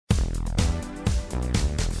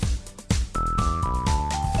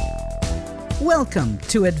Welcome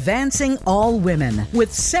to Advancing All Women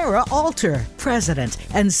with Sarah Alter, President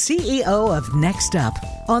and CEO of Next Up.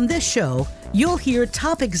 On this show, you'll hear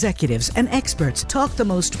top executives and experts talk the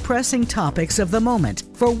most pressing topics of the moment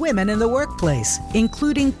for women in the workplace,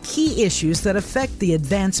 including key issues that affect the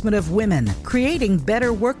advancement of women, creating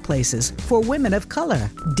better workplaces for women of color,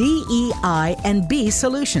 DEI and B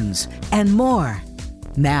solutions, and more.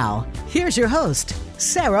 Now, here's your host,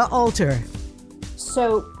 Sarah Alter.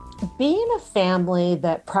 So, being a family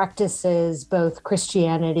that practices both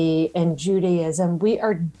Christianity and Judaism, we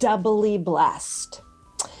are doubly blessed.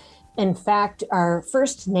 In fact, our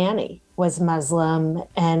first nanny was Muslim,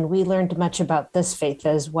 and we learned much about this faith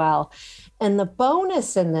as well. And the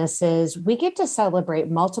bonus in this is we get to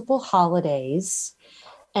celebrate multiple holidays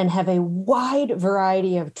and have a wide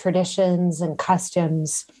variety of traditions and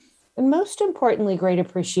customs, and most importantly, great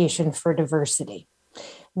appreciation for diversity.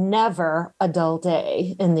 Never a dull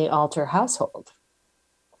day in the Alter household.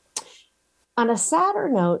 On a sadder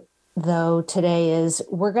note, though, today is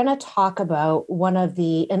we're going to talk about one of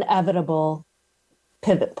the inevitable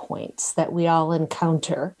pivot points that we all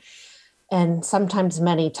encounter, and sometimes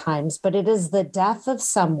many times, but it is the death of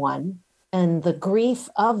someone and the grief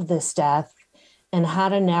of this death and how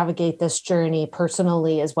to navigate this journey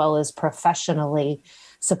personally as well as professionally,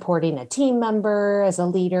 supporting a team member, as a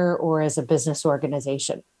leader, or as a business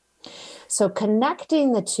organization. So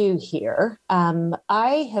connecting the two here,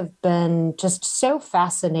 I have been just so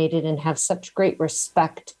fascinated and have such great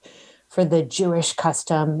respect for the Jewish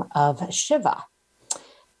custom of Shiva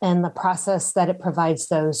and the process that it provides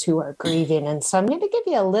those who are grieving. And so I'm going to give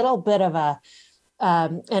you a little bit of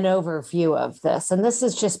an overview of this. And this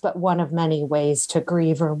is just but one of many ways to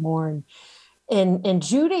grieve or mourn. In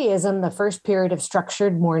Judaism, the first period of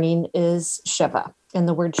structured mourning is Shiva. And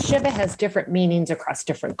the word Shiva has different meanings across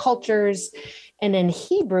different cultures. And in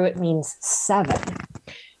Hebrew, it means 7.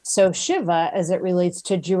 So Shiva, as it relates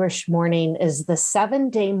to Jewish mourning, is the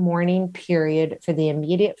 7-day mourning period for the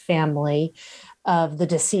immediate family of the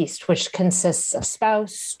deceased, which consists of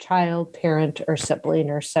spouse, child, parent, or sibling,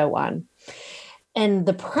 or so on. And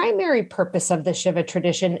the primary purpose of the Shiva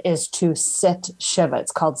tradition is to sit Shiva.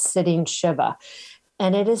 It's called sitting Shiva.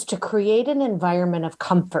 And it is to create an environment of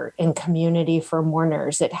comfort and community for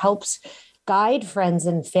mourners. It helps guide friends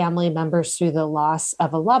and family members through the loss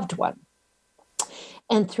of a loved one.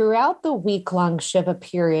 And throughout the week-long Shiva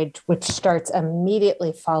period, which starts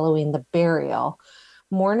immediately following the burial,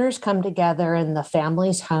 mourners come together in the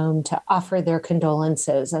family's home to offer their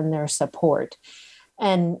condolences and their support.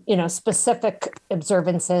 And, specific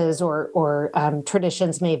observances or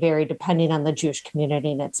traditions may vary depending on the Jewish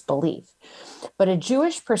community and its belief. But a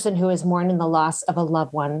Jewish person who is mourning the loss of a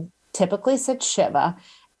loved one typically sits Shiva,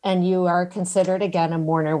 and you are considered, again, a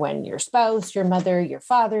mourner when your spouse, your mother, your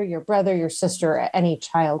father, your brother, your sister, or any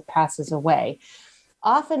child passes away.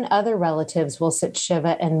 Often other relatives will sit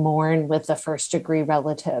Shiva and mourn with the first-degree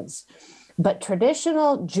relatives. But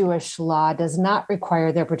traditional Jewish law does not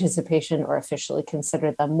require their participation or officially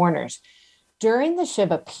consider them mourners. During the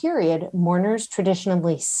Shiva period, mourners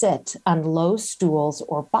traditionally sit on low stools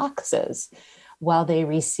or boxes while they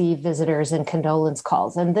receive visitors and condolence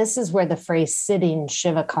calls. And this is where the phrase sitting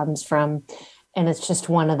Shiva comes from. And it's just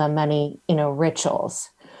one of the many, rituals.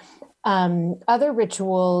 Other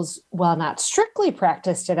rituals, while not strictly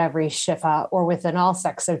practiced at every Shiva or within all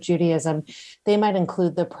sects of Judaism, they might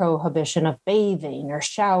include the prohibition of bathing or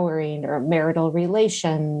showering or marital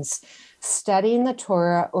relations, studying the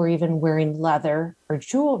Torah, or even wearing leather or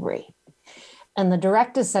jewelry. And the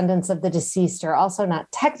direct descendants of the deceased are also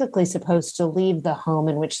not technically supposed to leave the home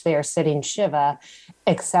in which they are sitting Shiva,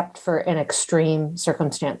 except for in extreme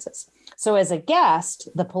circumstances. So as a guest,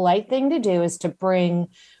 the polite thing to do is to bring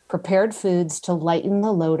prepared foods to lighten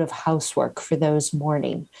the load of housework for those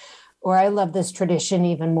mourning. Or I love this tradition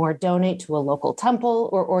even more, donate to a local temple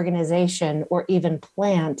or organization, or even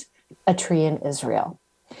plant a tree in Israel.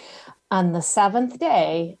 On the 7th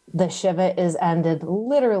day, the Shiva is ended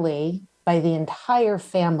literally by the entire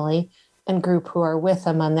family and group who are with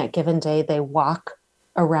them on that given day. They walk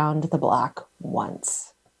around the block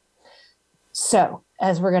once. So,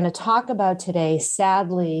 as we're going to talk about today,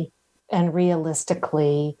 sadly and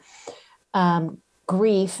realistically,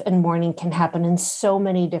 grief and mourning can happen in so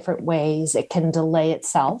many different ways. It can delay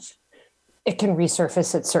itself. It can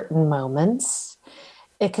resurface at certain moments.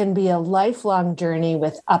 It can be a lifelong journey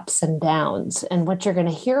with ups and downs. And what you're going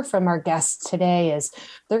to hear from our guests today is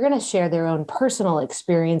they're going to share their own personal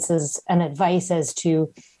experiences and advice as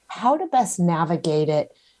to how to best navigate it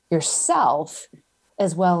yourself,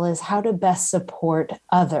 as well as how to best support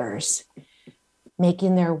others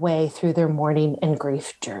making their way through their mourning and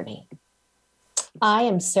grief journey. I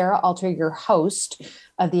am Sarah Alter, your host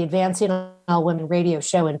of the Advancing All Women radio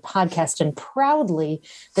show and podcast, and proudly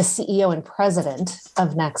the CEO and president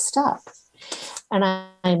of Next Up. And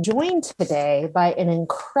I'm joined today by an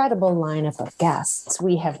incredible lineup of guests.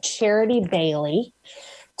 We have Charity Bailey,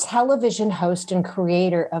 television host and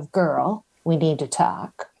creator of Girl, We Need to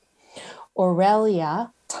Talk.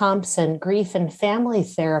 Aurelia Thompson, grief and family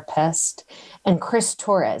therapist, and Chris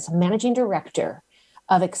Torres, managing director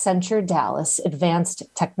of Accenture Dallas Advanced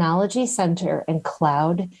Technology Center and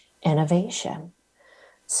Cloud Innovation.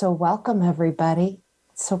 So welcome, everybody.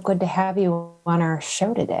 It's so good to have you on our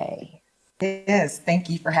show today. Yes, thank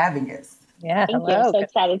you for having us. Yeah, thank you. I'm so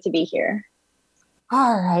excited to be here.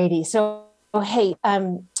 All righty. So, hey,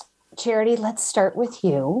 Charity, let's start with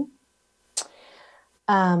you.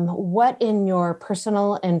 What in your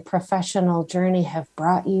personal and professional journey have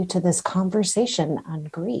brought you to this conversation on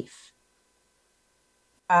grief?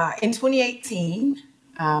 In 2018,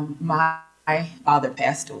 my father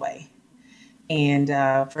passed away. And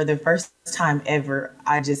for the first time ever,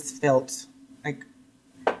 I just felt like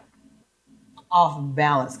off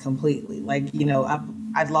balance completely. Like, you know,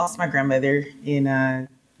 I'd lost my grandmother in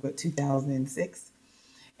 2006.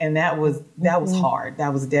 And that was hard.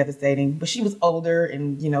 That was devastating. But she was older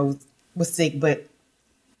and, you know, was sick, but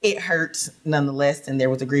it hurt nonetheless. And there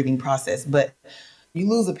was a grieving process. But you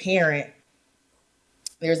lose a parent,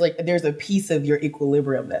 there's a piece of your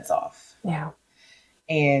equilibrium that's off. Yeah.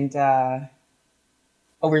 And I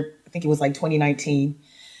think it was like 2019,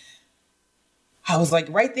 I was like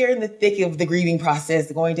right there in the thick of the grieving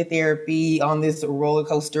process, going to therapy on this roller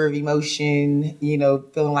coaster of emotion, you know,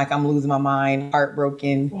 feeling like I'm losing my mind,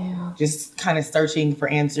 heartbroken, just kind of searching for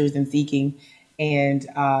answers and seeking. And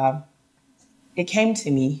it came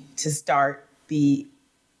to me to start the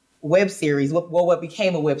web series, what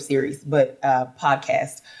became a web series, but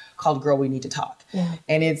podcast called Girl, We Need to Talk. Yeah.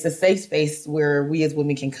 And it's a safe space where we as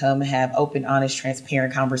women can come and have open, honest,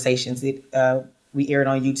 transparent conversations. We air it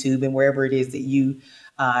on YouTube and wherever it is that you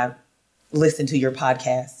listen to your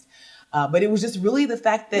podcast. But it was just really the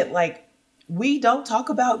fact that, like, we don't talk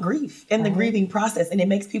about grief and the grieving process, and it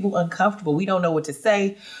makes people uncomfortable. We don't know what to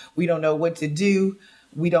say. We don't know what to do.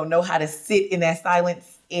 We don't know how to sit in that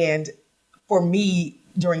silence. And for me,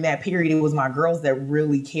 during that period, it was my girls that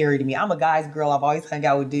really carried me. I'm a guy's girl. I've always hung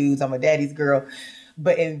out with dudes. I'm a daddy's girl.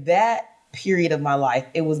 But in that period of my life,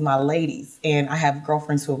 it was my ladies. And I have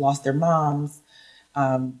girlfriends who have lost their moms,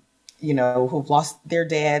 you know, who've lost their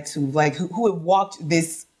dads, who have walked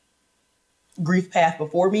this grief path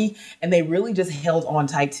before me, and they really just held on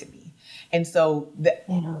tight to me. And so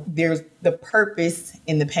there's the purpose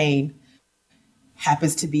in the pain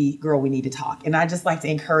happens to be, Girl, We Need to Talk. And I just like to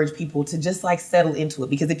encourage people to just like settle into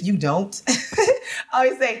it, because if you don't, I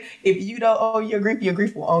always say, if you don't own your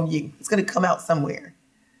grief will own you. It's going to come out somewhere.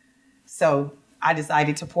 So I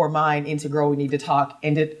decided to pour mine into Girl, We Need to Talk,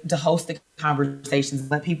 and to host the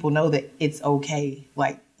conversations, let people know that it's okay.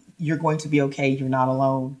 Like, you're going to be okay. You're not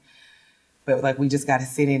alone. But like, we just got to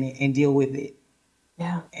sit in it and deal with it.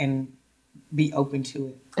 Yeah. And be open to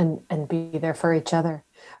it. And be there for each other.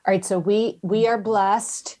 All right. So we are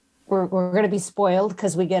blessed. We're going to be spoiled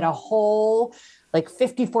because we get a whole like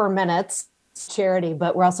 54 minutes, Charity,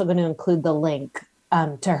 but we're also going to include the link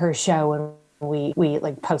to her show and we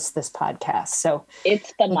like post this podcast. So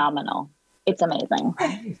it's phenomenal. It's amazing.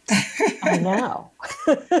 I know.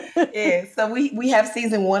 Yeah. So we have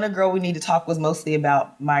season 1 of Girl, We Need to Talk was mostly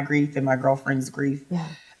about my grief and my girlfriend's grief,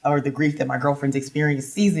 or the grief that my girlfriend's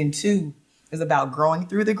experienced. Season 2 is about growing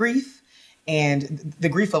through the grief and the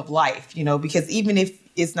grief of life, you know, because even if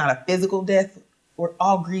it's not a physical death, we're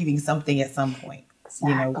all grieving something at some point.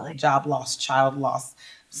 Exactly. You know, job loss, child loss.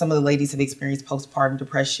 Some of the ladies have experienced postpartum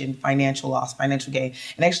depression, financial loss, financial gain.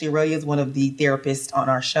 And actually, Aurelia is one of the therapists on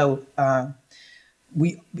our show.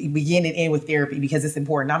 We begin and end with therapy because it's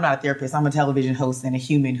important. I'm not a therapist. I'm a television host and a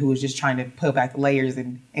human who is just trying to peel back the layers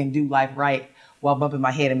and do life right while bumping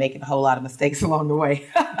my head and making a whole lot of mistakes along the way.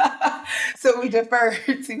 So we defer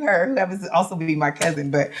to her, who happens to also be my cousin.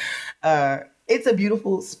 But it's a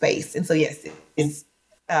beautiful space. And so, yes, it's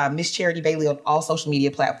Miss Charity Bailey on all social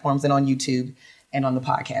media platforms and on YouTube. And on the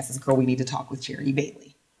podcast is Girl, We Need to Talk with Charity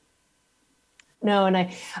Bailey. No, and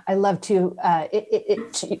I love to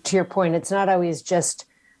your point, it's not always just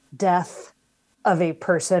death of a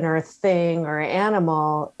person or a thing or an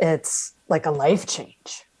animal. It's like a life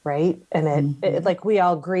change, right? And it like we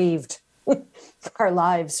all grieved our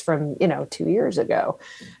lives from, 2 years ago.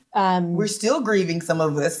 We're still grieving, some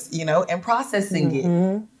of us, and processing it.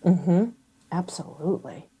 Mm-hmm.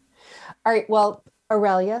 Absolutely. All right. Well,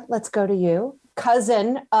 Aurelia, let's go to you.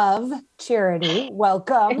 cousin of Charity.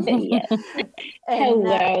 Welcome. Yes.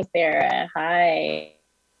 Hello, Sarah. Hi.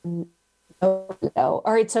 Hello. All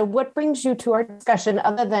right. So what brings you to our discussion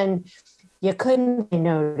other than you couldn't say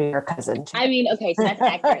no to your cousin? I mean, okay, so that's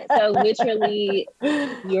accurate. So literally,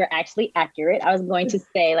 you're actually accurate. I was going to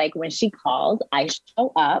say, like, when she calls, I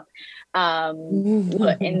show up.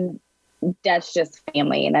 And that's just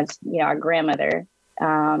family. And that's, our grandmother.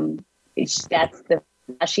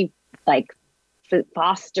 She like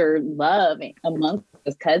fostered love amongst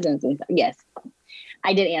his cousins. And yes,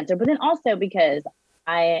 I did answer. But then also because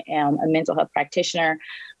I am a mental health practitioner,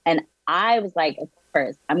 and I was like, of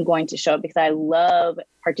course, I'm going to show up because I love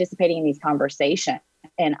participating in these conversations.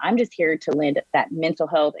 And I'm just here to lend that mental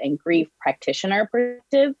health and grief practitioner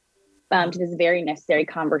perspective to this very necessary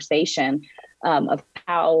conversation of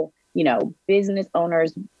how, business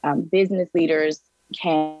owners, business leaders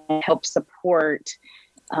can help support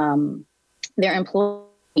their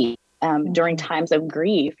employees during times of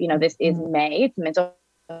grief. This is May, it's Mental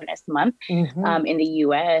Awareness Month in the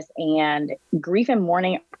U.S., and grief and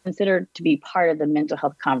mourning are considered to be part of the mental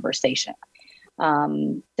health conversation.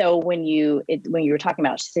 So when you were talking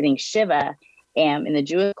about sitting Shiva in the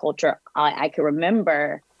Jewish culture, I could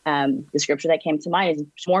remember the scripture that came to mind is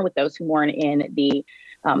mourn with those who mourn in the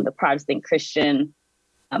Protestant Christian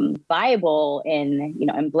Bible,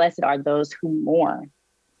 and blessed are those who mourn.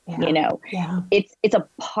 It's a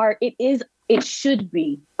part. It should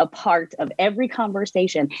be a part of every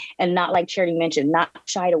conversation, and not, like Charity mentioned, not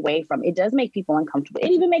shied away from. It does make people uncomfortable.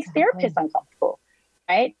 It even makes therapists uncomfortable,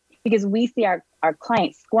 right? Because we see our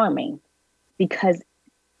clients squirming because it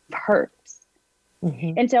hurts.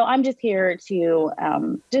 And so I'm just here to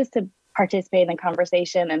participate in the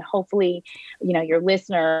conversation, and hopefully, your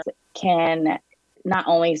listeners can not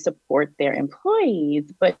only support their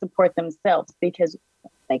employees, but support themselves, because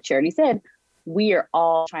like Charity said, we are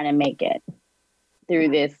all trying to make it through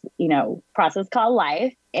this, process called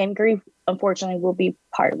life, and grief, unfortunately, will be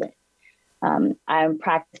part of it. I'm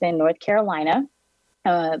practicing in North Carolina,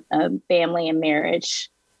 a family and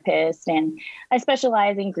marriage therapist, and I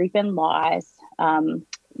specialize in grief and loss,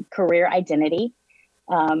 career identity,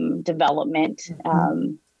 development,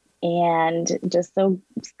 and just so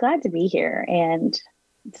glad to be here and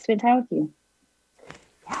spend time with you.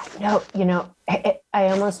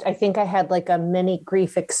 I think I had like a mini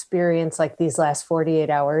grief experience like these last 48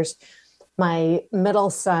 hours. My middle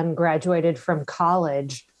son graduated from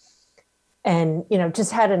college and,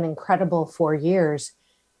 just had an incredible 4 years.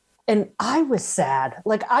 And I was sad.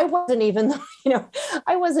 Like I wasn't even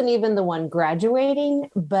the one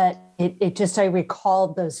graduating, but I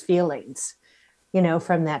recalled those feelings,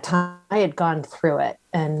 from that time. I had gone through it.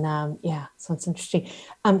 And so it's interesting.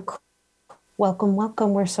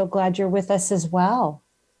 Welcome. We're so glad you're with us as well.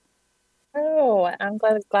 Oh, I'm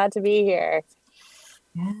glad to be here.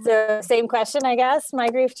 Yeah. So same question, I guess, my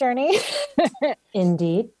grief journey.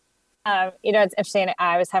 Indeed. It's interesting.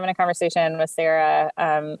 I was having a conversation with Sarah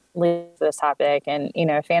leading this topic, and,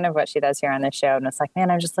 a fan of what she does here on this show. And it's like,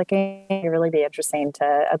 man, I'm just looking, it'd really be interesting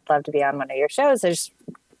I'd love to be on one of your shows. I just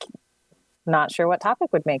not sure what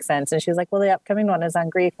topic would make sense. And she was like, well, the upcoming one is on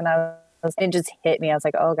grief. And it just hit me. I was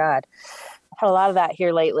like, oh God, I've had a lot of that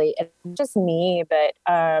here lately. It's just me, but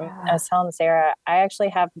I was telling Sarah, I actually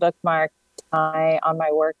have bookmarked on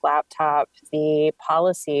my work laptop the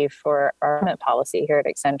policy for our government policy here at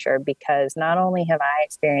Accenture, because not only have I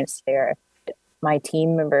experienced there, my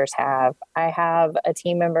team members have. I have a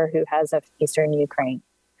team member who has a Eastern Ukraine.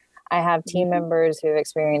 I have team members who have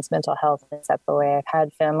experienced mental health and step away. I've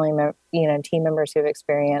had team members who have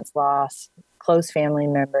experienced loss, close family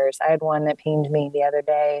members. I had one that pinged me the other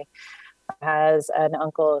day, has an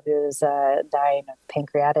uncle who's dying of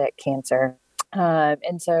pancreatic cancer.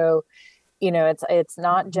 And so, it's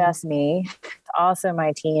not just me, it's also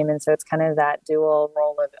my team. And so it's kind of that dual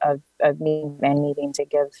role of me and needing to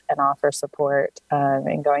give and offer support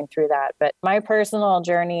and going through that. But my personal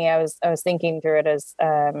journey, I was thinking through it as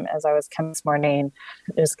I was coming this morning,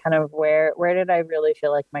 just kind of where did I really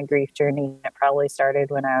feel like my grief journey? It probably started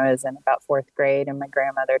when I was in about 4th grade, and my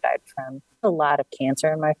grandmother died from a lot of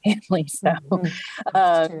cancer in my family. So,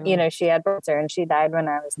 she had cancer and she died when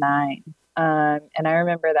I was 9. And I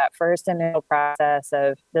remember that first initial process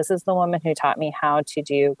of, this is the woman who taught me how to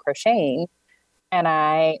do crocheting. And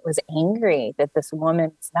I was angry that this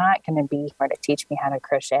woman is not going to be here to teach me how to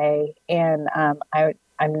crochet. And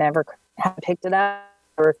I've never picked it up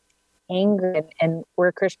or angry. And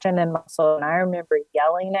we're Christian in my soul. And I remember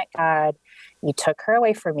yelling at God, you took her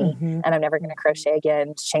away from me and I'm never going to crochet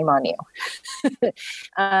again. Shame on you.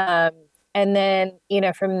 And then,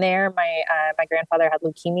 from there, my grandfather had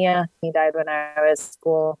leukemia. He died when I was in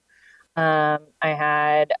school. I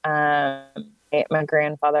had, my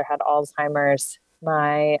grandfather had Alzheimer's.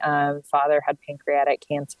 My father had pancreatic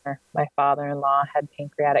cancer. My father-in-law had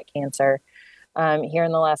pancreatic cancer. Here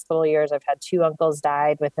in the last couple of years, I've had 2 uncles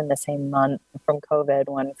died within the same month from COVID,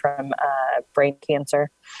 one from brain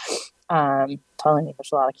cancer. Telling me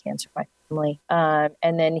there's a lot of cancer in my family.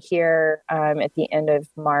 And then here at the end of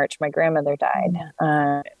March, my grandmother died.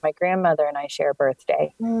 My grandmother and I share a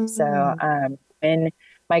birthday. So when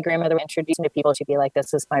my grandmother introduced me to people, she'd be like,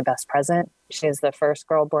 this is my best present. She is the first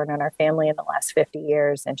girl born in our family in the last 50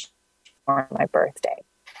 years, and she was born on my birthday.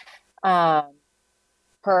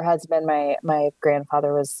 Her husband, my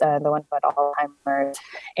grandfather, was the one who had Alzheimer's.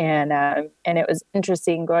 And it was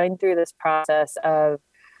interesting going through this process of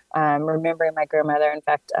remembering my grandmother. In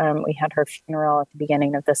fact, we had her funeral at the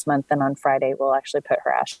beginning of this month, and on Friday, we'll actually put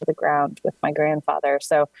her ash to the ground with my grandfather.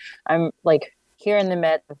 So I'm like here in the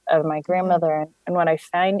midst of my grandmother. And what I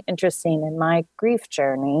find interesting in my grief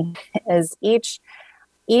journey is each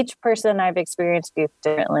person I've experienced grief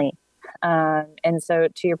differently. And so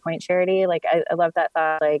to your point, Charity, like I love that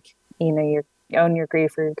thought, like, you own your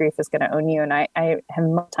grief, or your grief is going to own you. And I have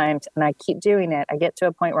multiple times, and I keep doing it. I get to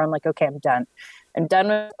a point where I'm like, okay, I'm done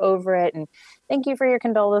over it. And thank you for your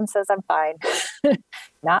condolences. I'm fine.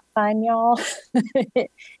 Not fine, y'all.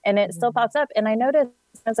 And it still pops up. And I noticed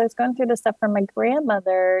as I was going through the stuff from my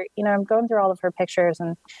grandmother, I'm going through all of her pictures,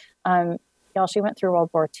 and y'all, she went through World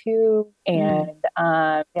War II, and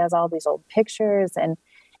she has all these old pictures, and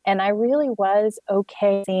I really was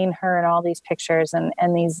okay seeing her in all these pictures and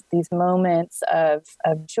these moments of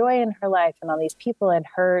joy in her life, and all these people. And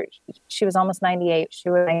she was almost 98. She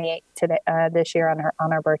was 98 today, this year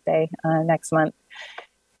on her birthday next month.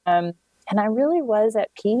 And I really was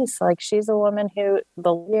at peace. Like, she's a woman who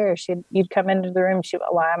you'd come into the room.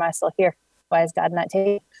 Why am I still here? Why is God not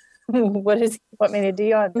taking? What does he want me to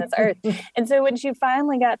do on this earth? And so when she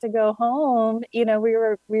finally got to go home, we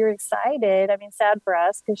were excited. I mean, sad for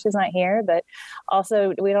us because she's not here, but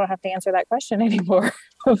also we don't have to answer that question anymore.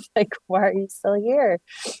 Like, why are you still here?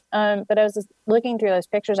 But I was just looking through those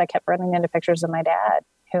pictures. I kept running into pictures of my dad,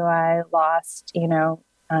 who I lost,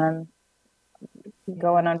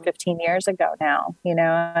 going on 15 years ago now,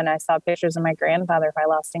 and I saw pictures of my grandfather who I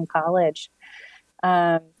lost in college,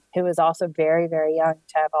 who was also very, very young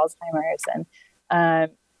to have Alzheimer's.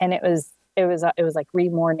 And it was like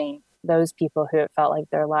re-mourning those people who it felt like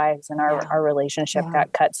their lives and our relationship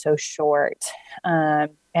got cut so short.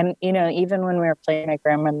 And, even when we were planning my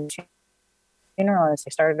grandmother's funeral, I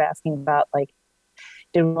started asking about, like,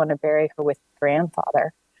 did we want to bury her with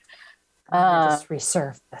grandfather? Just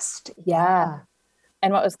resurfaced. Yeah.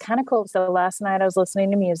 And what was kind of cool, so last night I was listening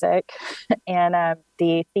to music, and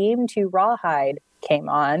the theme to Rawhide came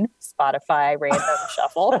on Spotify random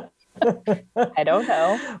shuffle. I don't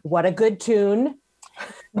know. What a good tune.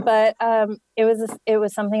 But it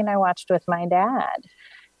was something I watched with my dad.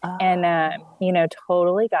 And,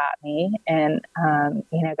 totally got me, and,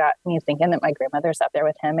 got me thinking that my grandmother's up there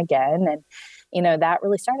with him again. And, that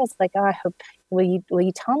really started. It's like, oh, I hope, will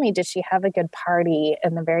you tell me, did she have a good party?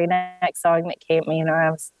 And the very next song that came, I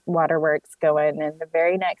was Waterworks going, and the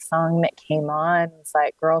very next song that came on was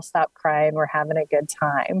like, Girl, Stop Crying, We're Having a Good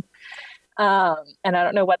Time. And I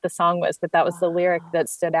don't know what the song was, but that was the lyric that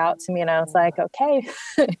stood out to me. And I was like, okay,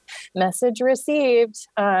 message received.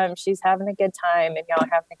 She's having a good time, and y'all are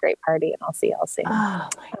having a great party, and I'll see y'all soon. Oh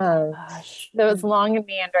my gosh. That was long and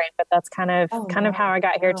meandering, but that's kind of how I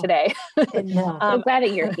got here today. I'm glad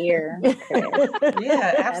that you're here.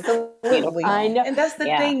 Yeah, absolutely. I know. And that's the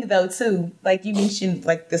thing, though, too. Like you mentioned,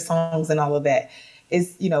 like the songs and all of that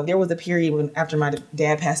is, there was a period when after my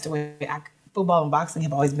dad passed away, football and boxing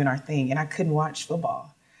have always been our thing, and I couldn't watch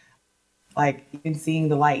football. Like, even seeing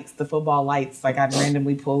the football lights, like I'd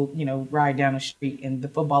randomly pull, ride down the street, and the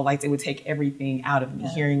football lights, it would take everything out of me,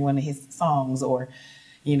 hearing one of his songs or,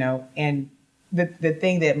 and the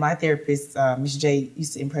thing that my therapist, Ms. J,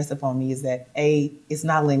 used to impress upon me is that it's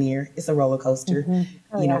not linear, it's a roller coaster.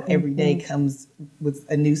 Mm-hmm. Every day comes with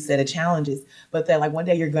a new set of challenges, but that like one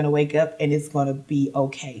day you're going to wake up and it's going to be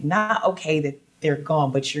okay. Not okay that they're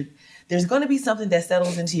gone, but there's going to be something that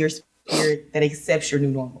settles into your spirit that accepts your new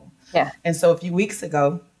normal. Yeah. And so a few weeks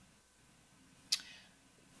ago,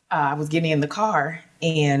 I was getting in the car,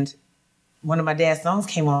 and one of my dad's songs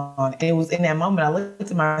came on. And it was in that moment, I looked at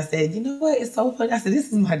her, I said, you know what? It's so funny. I said,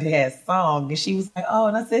 this is my dad's song. And she was like, oh,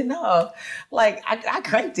 and I said, no. Like, I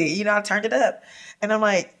cranked it, I turned it up. And I'm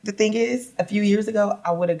like, the thing is, a few years ago,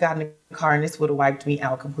 I would have gotten in the car and this would have wiped me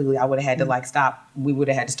out completely. I would have had to stop. We would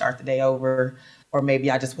have had to start the day over. or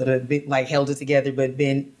maybe I just would have been like held it together, but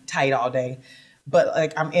been tight all day. But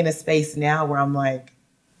like, I'm in a space now where I'm like,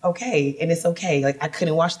 okay, and it's okay. Like, I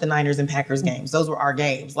couldn't watch the Niners and Packers games. Those were our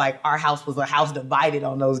games. Like, our house was a house divided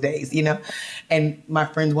on those days, you know? And my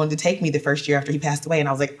friends wanted to take me the first year after he passed away. And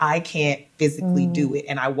I was like, I can't physically do it.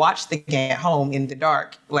 And I watched the game at home in the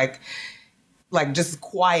dark, like just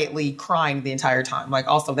quietly crying the entire time. Like,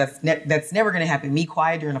 also, that's never going to happen. Me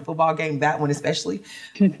quiet during a football game, that one especially.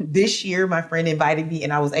 This year, my friend invited me,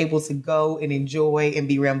 and I was able to go and enjoy and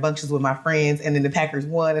be rambunctious with my friends. And then the Packers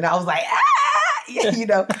won, and I was like, ah! Yeah, you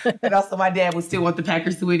know. And also, my dad would still want the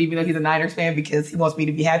Packers to win, even though he's a Niners fan, because he wants me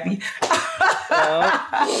to be happy.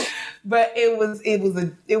 But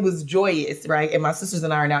it was joyous, right? And my sisters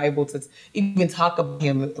and I are now able to even talk about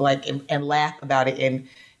him, like, and laugh about it and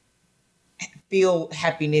feel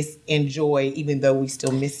happiness and joy, even though we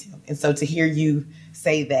still miss him. And so to hear you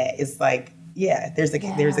say that, it's like, yeah, there's a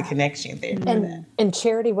connection there. And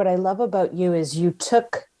Charity, what I love about you is you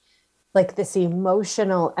took like this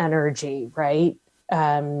emotional energy, right?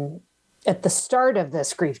 At the start of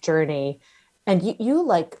this grief journey, and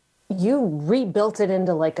you rebuilt it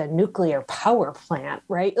into like a nuclear power plant,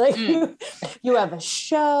 right? Like you have a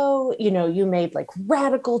show, you know, you made like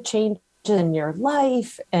radical changes in your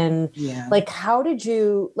life. And like, how did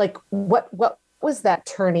you, like, what was that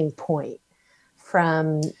turning point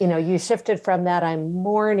from, you know, you shifted from that I'm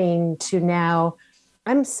mourning to now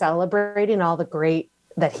I'm celebrating all the great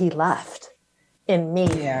that he left in me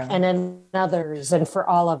and in others and for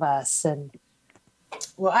all of us. And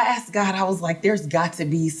well, I asked God, I was like, there's got to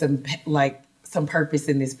be some purpose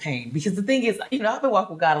in this pain. Because the thing is, you know, I've been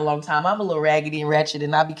walking with God a long time. I'm a little raggedy and ratchet,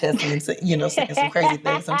 and I be cussing and, you know, saying some crazy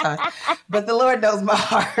things sometimes. But the Lord knows my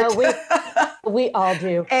heart. We all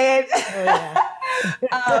do. And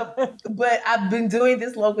but I've been doing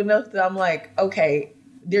this long enough that I'm like, okay,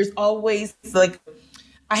 there's always like,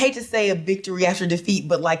 I hate to say a victory after defeat,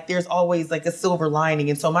 but like there's always like a silver lining.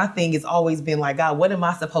 And so my thing has always been like, God, what am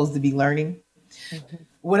I supposed to be learning? Mm-hmm.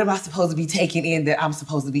 What am I supposed to be taking in that I'm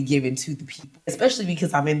supposed to be giving to the people? Especially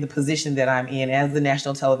because I'm in the position that I'm in as the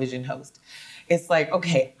national television host. It's like,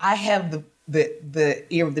 okay, I have the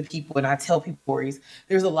ear of the people and I tell people stories.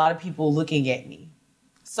 There's a lot of people looking at me.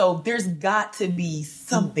 So there's got to be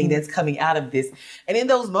something that's coming out of this. And in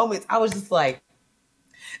those moments, I was just like,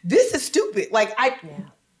 this is stupid. Like,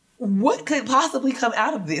 what could possibly come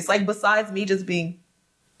out of this? Like, besides me just being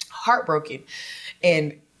heartbroken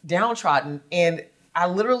and downtrodden. And I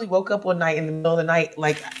literally woke up one night in the middle of the night,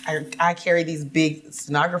 like I carry these big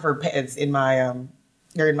stenographer pads in my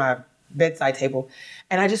bedside table,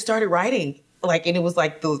 and I just started writing. Like, and it was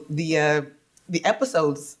like the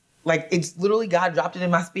episodes. Like, it's literally God dropped it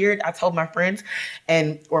in my spirit. I told my friends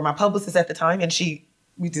or my publicist at the time, and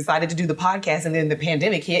we decided to do the podcast, and then the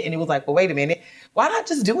pandemic hit, and it was like, well, wait a minute, why not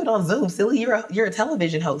just do it on Zoom? Silly, you're a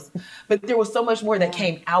television host. But there was so much more that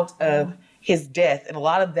came out of his death, and a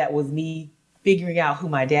lot of that was me figuring out who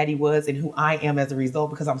my daddy was and who I am as a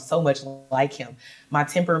result, because I'm so much like him. My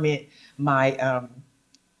temperament, my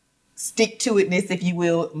stick-to-itness, if you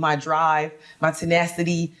will, my drive, my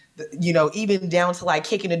tenacity, you know, even down to like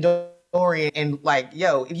kicking the door in and like,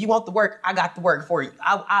 yo, if you want the work, I got the work for you.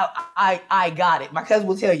 I got it. My cousin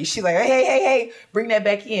will tell you. She's like, hey, bring that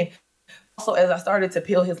back in. Also, as I started to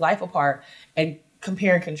peel his life apart and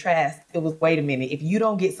compare and contrast, it was, wait a minute, if you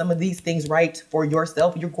don't get some of these things right for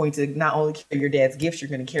yourself, you're going to not only carry your dad's gifts, you're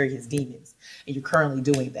going to carry his demons. And you're currently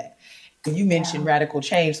doing that. And you mentioned radical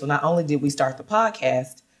change. So not only did we start the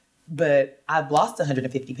podcast, but I've lost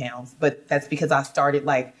 150 pounds. But that's because I started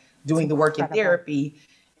like doing the work in therapy.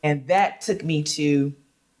 And that took me to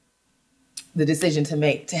the decision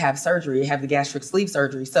to have surgery, have the gastric sleeve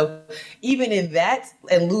surgery. So even in that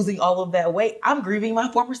and losing all of that weight, I'm grieving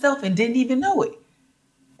my former self and didn't even know it.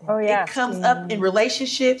 Oh, yeah. It comes up in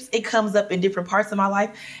relationships. It comes up in different parts of my life.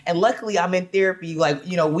 And luckily I'm in therapy, like,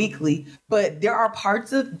 you know, weekly, but there are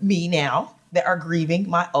parts of me now that are grieving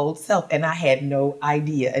my old self. And I had no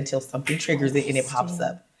idea until something triggers it and it pops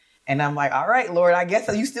up. And I'm like, all right, Lord, I guess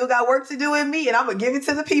you still got work to do in me, and I'm gonna give it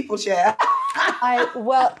to the people, child.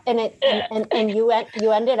 And you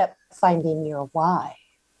ended up finding your why,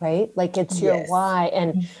 right? Like, it's your why,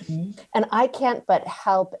 and I can't but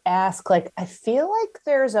help ask. Like, I feel like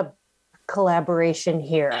there's a collaboration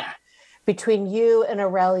here between you and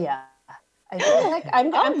Aurelia. I feel like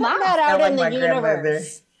I'm putting that out in the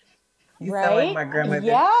universe. You sound like my grandmother.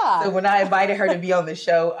 Yeah. So when I invited her to be on the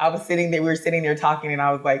show, I was sitting there, we were sitting there talking, and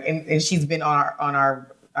I was like, and she's been on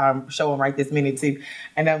our show on Right This Minute too.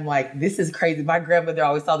 And I'm like, this is crazy. My grandmother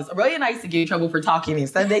always saw this. Aurelia and I used to get in trouble for talking in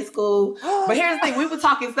Sunday school. But here's the thing, we would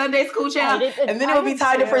talk in Sunday school, child, and then it would be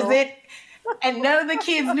time to present. and none of the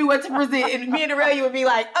kids knew what to present. And me and Aurelia would be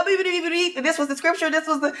like, and this was the scripture, and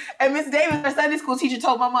Miss Davis, our Sunday school teacher,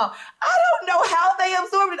 told my mom, I don't know how they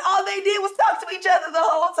absorbed it. All they did was talk to each other the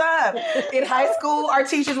whole time. In high school, our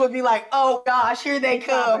teachers would be like, oh gosh, here they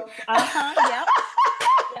come. Yep.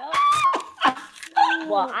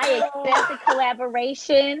 Well, I accept the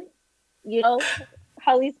collaboration.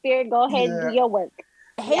 Holy Spirit, go ahead and do your work.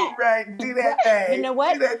 Hey, right, do that thing. You know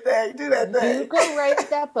what? Do that thing. You go write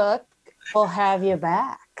that book. We'll have you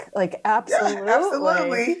back. Like, absolutely. Yeah,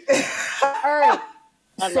 absolutely. All right.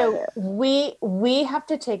 So we have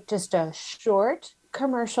to take just a short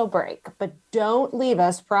commercial break, but don't leave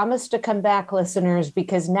us. Promise to come back, listeners,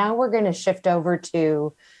 because now we're going to shift over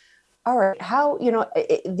to, all right, how,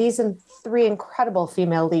 these three incredible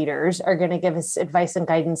female leaders are going to give us advice and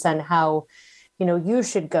guidance on how, you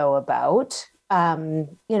should go about,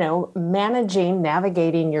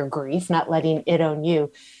 navigating your grief, not letting it own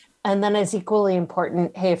you. And then as equally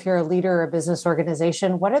important, hey, if you're a leader or a business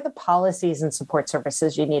organization, what are the policies and support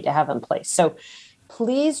services you need to have in place? So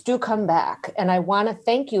please do come back. And I want to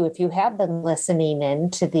thank you if you have been listening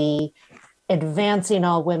in to the Advancing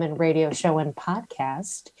All Women radio show and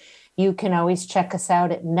podcast. You can always check us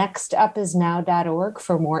out at nextupisnow.org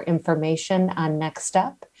for more information on Next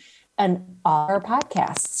Up and all our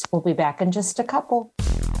podcasts. We'll be back in just a couple.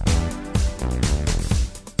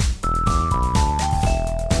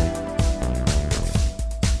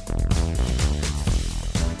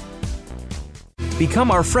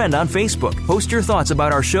 Become our friend on Facebook. Post your thoughts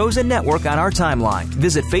about our shows and network on our timeline.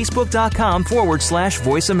 Visit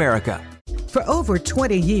facebook.com/Voice America. For over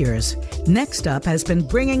 20 years, Next Up has been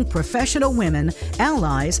bringing professional women,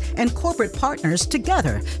 allies, and corporate partners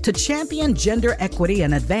together to champion gender equity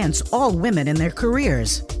and advance all women in their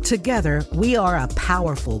careers. Together, we are a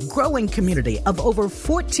powerful, growing community of over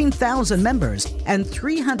 14,000 members and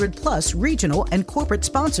 300 plus regional and corporate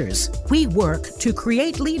sponsors. We work to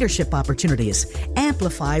create leadership opportunities,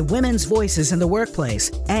 amplify women's voices in the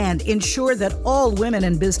workplace, and ensure that all women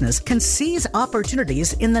in business can seize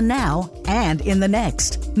opportunities in the now and in the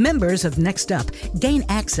next. Members of Next Up gain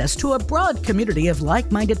access to a broad community of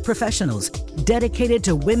like-minded professionals dedicated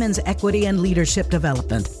to women's equity and leadership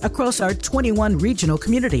development across our 21 regional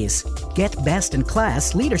communities. Get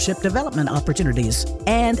best-in-class leadership development opportunities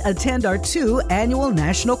and attend our 2 annual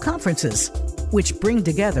national conferences, which bring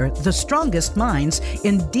together the strongest minds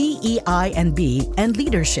in DEI&B and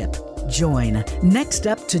leadership. Join Next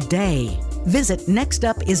Up today. Visit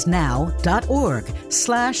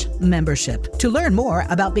nextupisnow.org/membership to learn more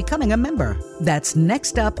about becoming a member. That's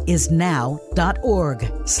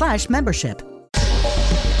nextupisnow.org/membership.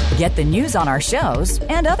 Get the news on our shows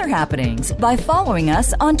and other happenings by following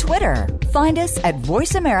us on Twitter. Find us at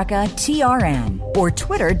Voice America TRN or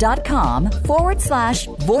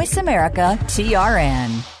twitter.com/Voice America TRN.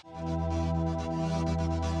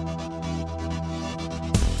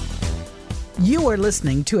 You are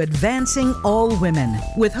listening to Advancing All Women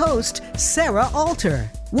with host Sarah Alter.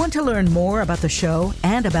 Want to learn more about the show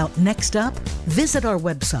and about Next Up? Visit our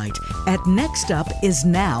website at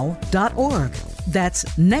nextupisnow.org. That's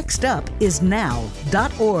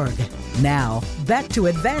nextupisnow.org. Now, back to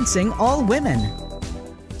Advancing All Women.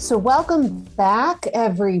 So welcome back,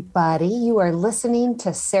 everybody. You are listening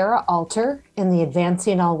to Sarah Alter in the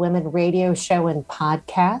Advancing All Women radio show and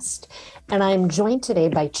podcast. And I'm joined today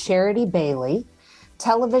by Charity Bailey,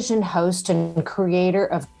 television host and creator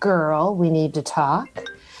of Girl, We Need to Talk,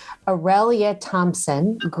 Aurelia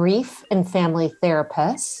Thompson, grief and family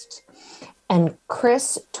therapist, and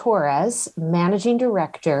Chris Torres, managing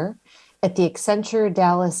director at the Accenture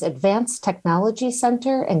Dallas Advanced Technology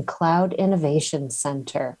Center and Cloud Innovation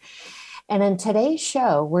Center. And in today's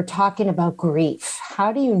show, we're talking about grief.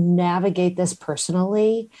 How do you navigate this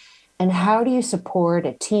personally? And how do you support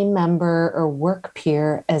a team member or work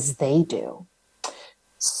peer as they do?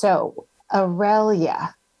 So,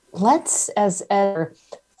 Aurelia, let's, as a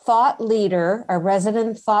thought leader, a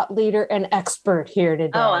resident thought leader and expert here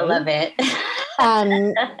today. Oh, I love it.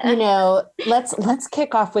 Let's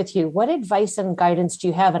kick off with you. What advice and guidance do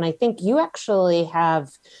you have? And I think you actually have,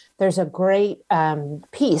 there's a great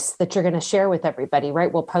piece that you're going to share with everybody,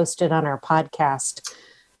 right? We'll post it on our podcast.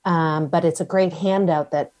 But it's a great handout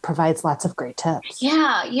that provides lots of great tips.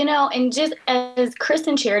 Yeah, and just as Chris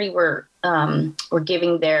and Charity were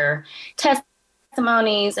giving their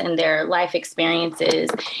testimonies and their life experiences,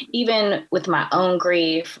 even with my own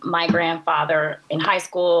grief, my grandfather in high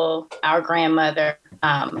school, our grandmother,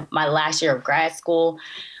 my last year of grad school,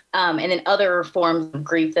 and then other forms of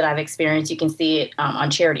grief that I've experienced. You can see it on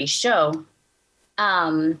Charity's show.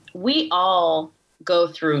 We all go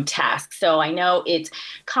through tasks. So I know it's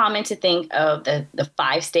common to think of the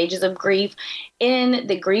 5 stages of grief. In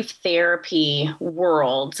the grief therapy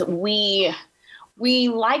world, we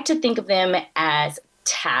like to think of them as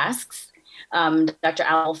tasks. Dr.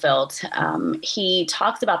 Alfeld, he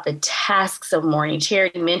talks about the tasks of mourning.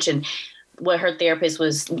 Charity mentioned what her therapist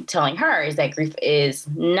was telling her is that grief is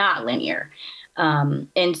not linear.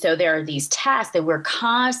 And so there are these tasks that we're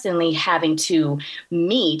constantly having to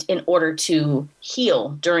meet in order to heal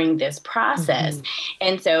during this process. Mm-hmm.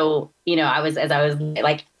 And so,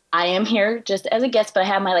 I am here just as a guest, but I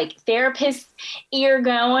have my therapist ear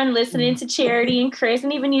going, listening to Charity and Chris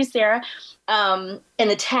and even you, Sarah, and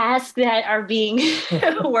the tasks that are being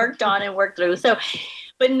worked on and worked through. So,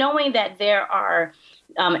 but knowing that there are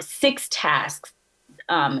 6 tasks,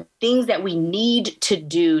 things that we need to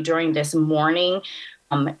do during this mourning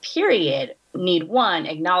period. Need 1,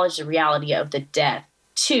 acknowledge the reality of the death.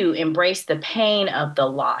 2, embrace the pain of the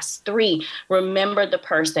loss. 3, remember the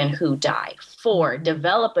person who died. 4,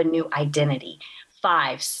 develop a new identity.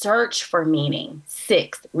 5, search for meaning.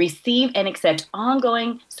 6, receive and accept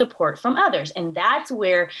ongoing support from others. And that's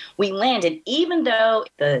where we landed, even though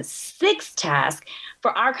the 6th task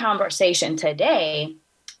for our conversation today,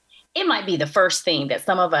 it might be the first thing that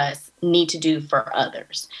some of us need to do for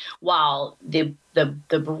others. While the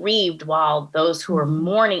bereaved, while those who are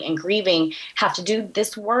mourning and grieving have to do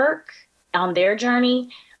this work on their journey,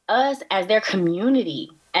 us as their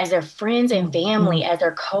community, as their friends and family, as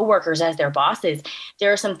their coworkers, as their bosses,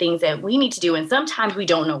 there are some things that we need to do. And sometimes we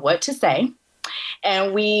don't know what to say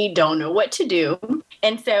and we don't know what to do.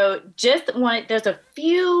 And so there's a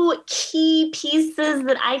few key pieces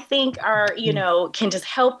that I think are, can just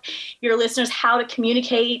help your listeners how to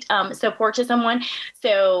communicate support to someone.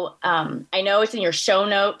 So I know it's in your show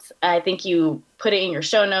notes. I think you put it in your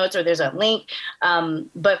show notes or there's a link.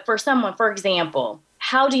 But for someone, for example,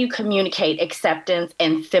 how do you communicate acceptance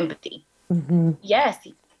and sympathy? Mm-hmm. Yes,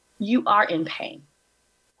 you are in pain.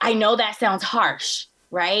 I know that sounds harsh,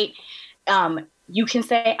 right? You can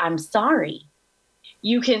say, I'm sorry.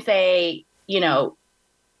 You can say, you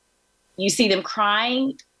see them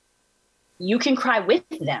crying, you can cry with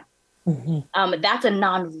them. Mm-hmm. That's a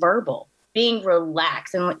nonverbal, being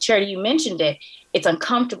relaxed. And Charity, you mentioned it, it's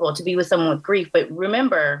uncomfortable to be with someone with grief, but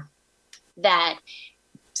remember that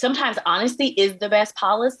sometimes honesty is the best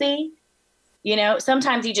policy.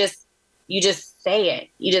 Sometimes you just say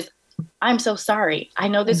it. I'm so sorry. I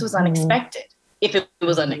know this was unexpected. If it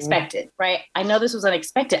was unexpected, right? I know this was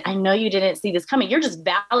unexpected. I know you didn't see this coming. You're just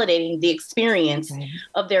validating the experience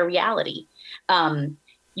of their reality.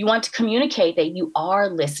 You want to communicate that you are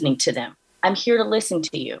listening to them. I'm here to listen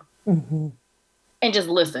to you. Mm-hmm. And just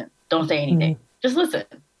listen. Don't say anything. Mm-hmm. Just listen.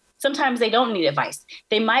 Sometimes they don't need advice.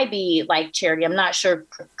 They might be like Charity. I'm not sure,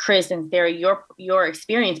 Chris and Sarah, your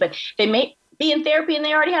experience, but they may be in therapy and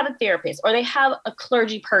they already have a therapist or they have a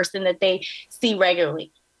clergy person that they see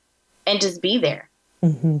regularly. And just be there.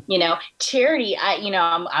 Mm-hmm. Charity,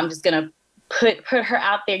 I'm just going to put her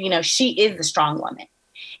out there. She is the strong woman.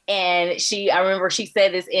 And I remember she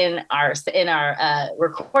said this in our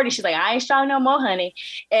recording. She's like, I ain't strong no more, honey.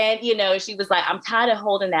 And, she was like, I'm tired of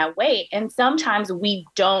holding that weight. And sometimes we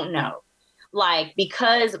don't know,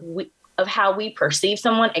 because of how we perceive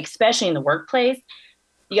someone, especially in the workplace,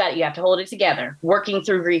 you have to hold it together. Working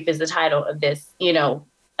Through Grief is the title of this,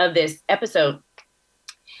 of this episode.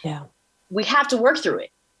 Yeah. We have to work through it,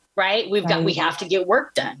 right? We have to get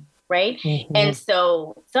work done, right? Mm-hmm. And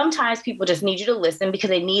so sometimes people just need you to listen because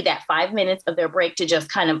they need that 5 minutes of their break to just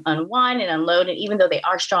kind of unwind and unload. And even though they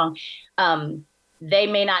are strong, they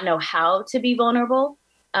may not know how to be vulnerable.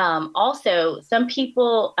 Also, some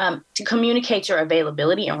people, to communicate your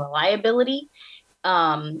availability and reliability,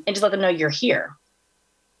 and just let them know you're here.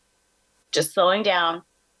 Just slowing down.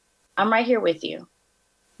 I'm right here with you.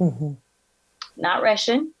 Mm-hmm. Not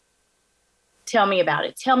rushing. Tell me about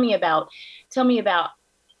it. Tell me about,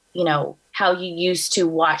 how you used to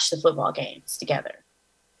watch the football games together.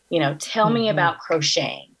 Tell me about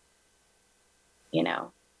crocheting, and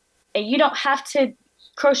you don't have to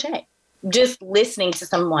crochet, just listening to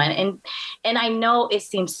someone. And I know it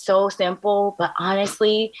seems so simple, but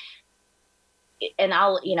honestly, and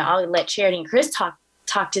I'll let Charity and Chris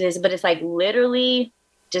talk to this, but it's literally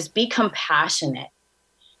just be compassionate.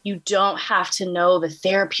 You don't have to know the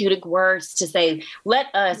therapeutic words to say, let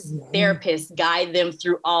us therapists guide them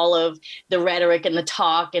through all of the rhetoric and the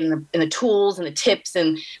talk and the tools and the tips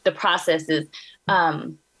and the processes.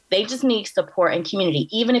 They just need support and community,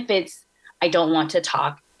 even if it's, I don't want to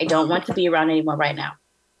talk. I don't want to be around anyone right now.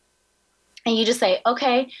 And you just say,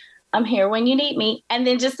 okay, I'm here when you need me. And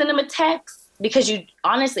then just send them a text because you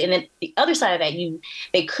honestly, and then the other side of that,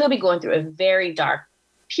 they could be going through a very dark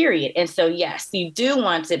period. And so, yes, you do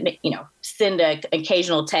want to, send an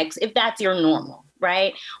occasional text if that's your normal,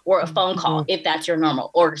 right? Or a phone call if that's your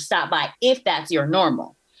normal, or stop by if that's your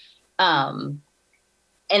normal. And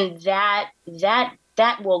that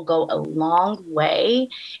will go a long way.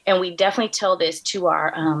 And we definitely tell this to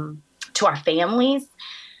our families,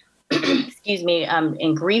 excuse me,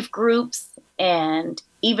 in grief groups, and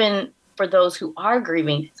even for those who are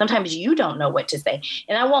grieving, sometimes you don't know what to say.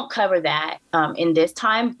 And I won't cover that in this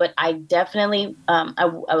time, but I definitely, I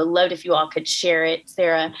would love if you all could share it,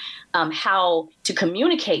 Sarah, how to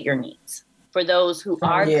communicate your needs for those who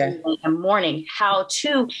are grieving and mourning, how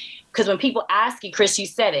to, because when people ask you, Chris, you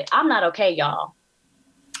said it, I'm not okay, y'all.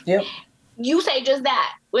 Yep. You say just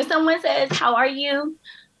that. When someone says, how are you?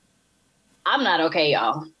 I'm not okay,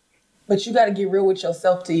 y'all. But you got to get real with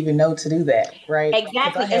yourself to even know to do that, right?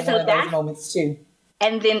 Exactly. I had one of those moments too.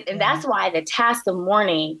 And that's why the task of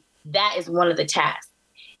mourning, that is one of the tasks,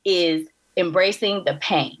 is embracing the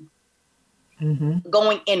pain,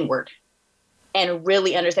 going inward, and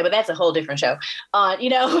really understand. But that's a whole different show, but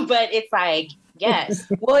it's like,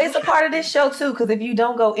 yes. Well, it's a part of this show too, because if you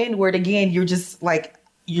don't go inward, again, you're just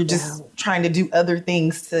trying to do other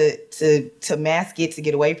things to mask it, to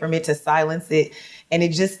get away from it, to silence it. And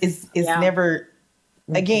it just is never,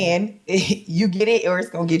 again, you get it or it's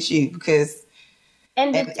going to get you, because.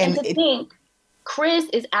 And to think, Chris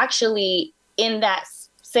is actually in that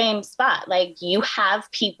same spot. Like, you have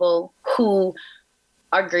people who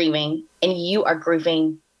are grieving and you are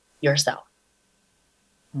grieving yourself.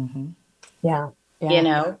 Mm-hmm. Yeah.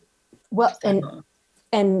 Well,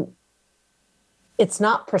 and it's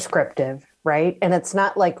not prescriptive, right? And it's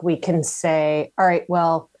not like we can say, all right,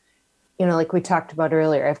 well, like we talked about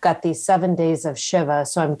earlier, I've got these 7 days of Shiva,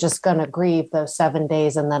 so I'm just going to grieve those 7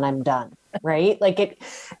 days and then I'm done, right? Like it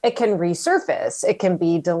can resurface, it can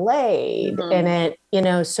be delayed, and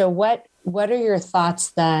it, so what are your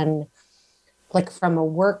thoughts then, like from a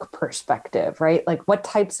work perspective, right? Like what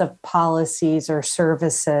types of policies or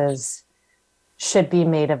services should be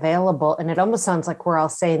made available? And it almost sounds like we're all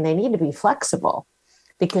saying they need to be flexible.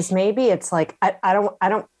 Because maybe it's like, I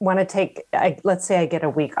don't want to take, let's say I get a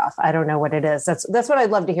week off. I don't know what it is. That's what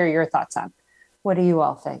I'd love to hear your thoughts on. What do you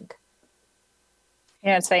all think?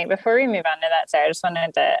 It's funny. Before we move on to that, Sarah, I just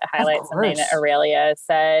wanted to highlight something that Aurelia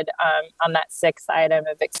said on that 6th item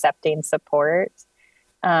of accepting support.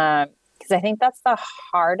 Because I think that's the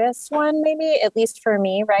hardest one, maybe, at least for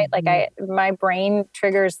me, right? Like my brain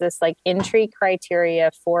triggers this like entry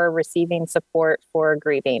criteria for receiving support for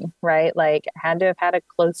grieving, right? Like I had to have had a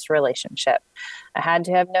close relationship. I had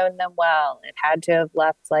to have known them well. It had to have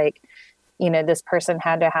left like, this person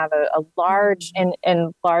had to have a large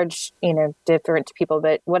and large, different to people,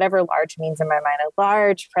 but whatever large means in my mind, a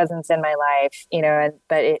large presence in my life,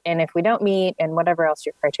 and if we don't meet, and whatever else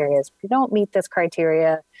your criteria is, if we don't meet this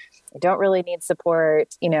criteria, I don't really need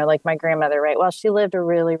support, like my grandmother, right? Well, she lived a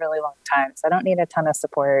really, really long time, so I don't need a ton of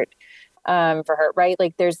support for her, right?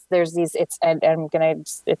 Like there's these, it's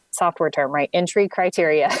software term, right? Entry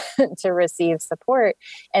criteria to receive support.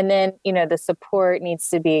 And then, the support needs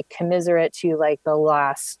to be commiserate to like the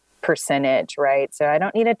loss percentage, right? So I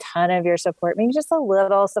don't need a ton of your support, maybe just a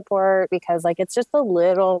little support, because like, it's just a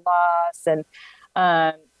little loss.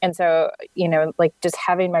 And so, like just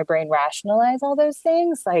having my brain rationalize all those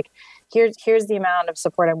things, like here's the amount of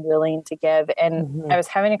support I'm willing to give. And I was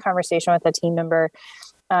having a conversation with a team member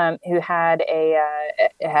who had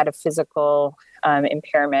a physical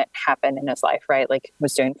impairment happen in his life, right? Like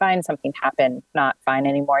was doing fine, something happened, not fine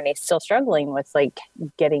anymore. And he's still struggling with like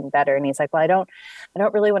getting better. And he's like, well, I don't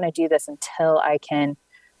really want to do this until I can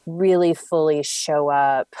really fully show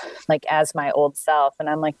up like as my old self. And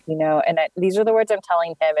I'm like, these are the words I'm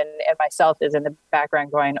telling him, and myself is in the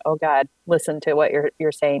background going, oh God, listen to what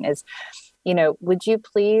you're saying is, would you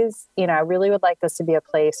please, I really would like this to be a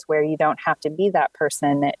place where you don't have to be that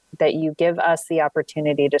person, that you give us the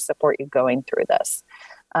opportunity to support you going through this.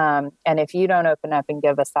 And if you don't open up and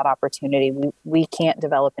give us that opportunity, we can't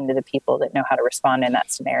develop into the people that know how to respond in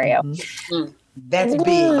that scenario. That's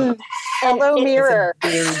big. Hello, mirror.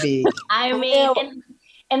 Very big. I mean,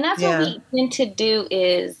 and that's what we tend to do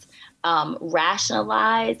is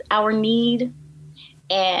rationalize our need.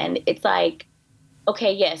 And it's like,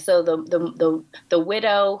 okay, yes. So the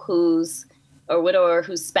widow widower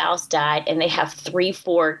whose spouse died, and they have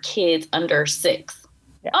 3-4 kids under 6.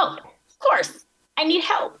 Yeah. Oh, of course, I need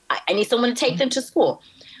help. I need someone to take them to school.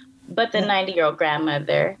 But the 90-year-old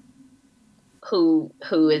grandmother who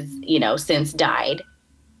is, since died,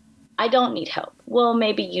 I don't need help. Well,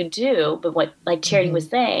 maybe you do, but what, like Charity was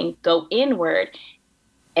saying, go inward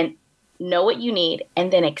and know what you need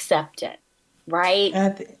and then accept it. Right.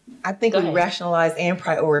 I think we rationalize and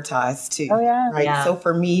prioritize too. Oh, yeah. Right. Yeah. So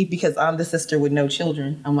for me, because I'm the sister with no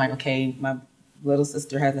children, I'm like, okay, my little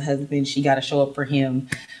sister has a husband. She got to show up for him.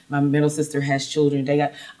 My middle sister has children.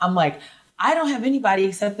 I'm like, I don't have anybody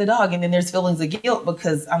except the dog. And then there's feelings of guilt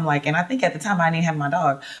because I'm like, and I think at the time I didn't have my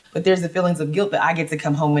dog, but there's the feelings of guilt that I get to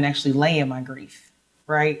come home and actually lay in my grief.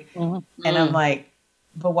 Right. And I'm like,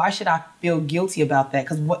 but why should I feel guilty about that?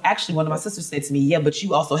 Because actually one of my sisters said to me, yeah, but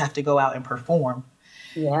you also have to go out and perform.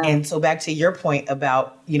 Yeah. And so back to your point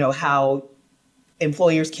about, you know, how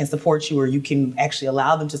employers can support you or you can actually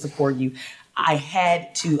allow them to support you. I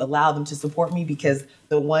had to allow them to support me because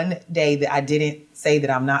the one day that I didn't say that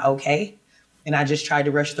I'm not okay and I just tried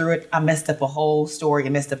to rush through it, I messed up a whole story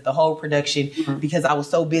and messed up the whole production because I was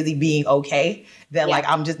so busy being okay that like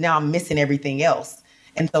I'm missing everything else.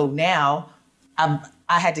 And so now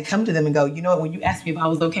I had to come to them and go, you know what, when you asked me if I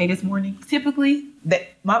was okay this morning, typically that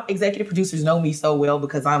my executive producers know me so well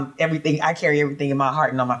because I carry everything in my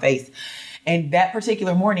heart and on my face. And that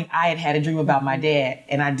particular morning I had a dream about my dad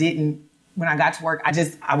and when I got to work,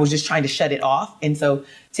 I was just trying to shut it off. And so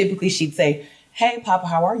typically she'd say, hey, Papa,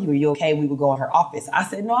 how are you? Are you okay? We would go in her office. I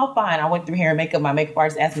said, no, I'm fine. I went through hair and makeup. My makeup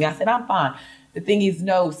artist asked me. I said, I'm fine. The thing is,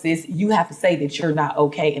 no, sis, you have to say that you're not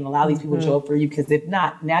okay and allow these people to show up for you. Because if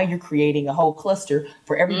not, now you're creating a whole cluster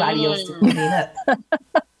for everybody else to clean up.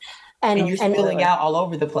 and you're spilling out all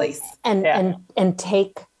over the place. And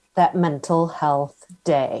take that mental health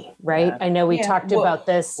day, right? Yeah. I know we talked about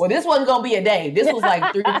this. Well, this wasn't going to be a day. This was like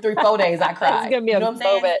 4 days I cried. It's going to be a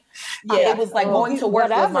moment. Yeah, it was like going to work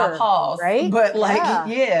with my pause. Right? But like,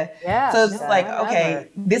 So it's like, okay,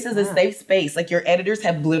 this is a safe space. Like your editors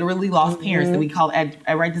have literally lost parents that we call it,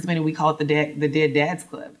 at Right This Minute, we call it the Dead Dads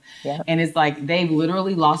Club. Yeah. And it's like, they've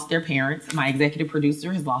literally lost their parents. My executive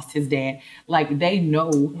producer has lost his dad. Like they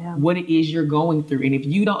know what it is you're going through. And if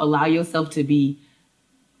you don't allow yourself to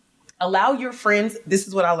allow your friends, this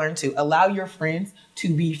is what I learned too, allow your friends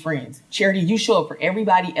to be friends. Charity, you show up for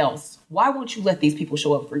everybody else. Why won't you let these people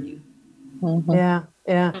show up for you? Yeah.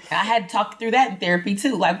 I had to talk through that in therapy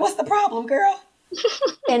too. Like, what's the problem, girl?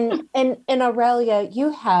 and Aurelia,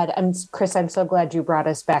 you had, Chris, I'm so glad you brought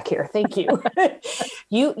us back here. Thank you.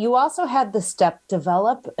 You also had the step,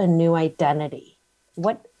 develop a new identity.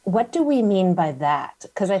 What do we mean by that?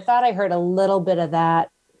 Because I thought I heard a little bit of that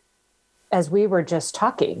as we were just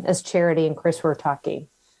talking, as Charity and Chris were talking.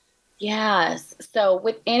 Yes. So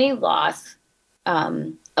with any loss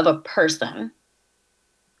of a person,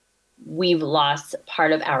 we've lost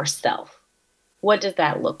part of ourself. What does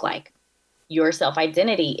that look like? Your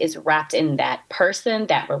self-identity is wrapped in that person,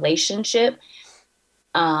 that relationship.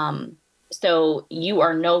 So you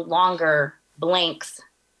are no longer blank's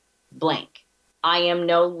blank. I am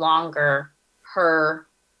no longer her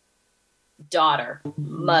daughter,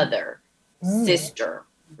 mother, sister,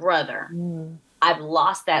 brother. I've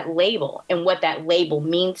lost that label and what that label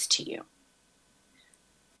means to you.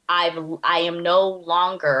 I am no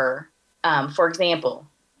longer, for example,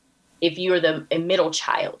 if you're the middle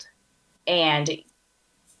child and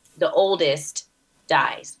the oldest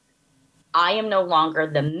dies, I am no longer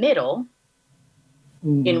the middle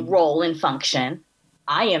in role and function.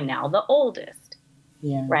 I am now the oldest.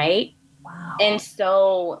 Yeah. Right? Wow. And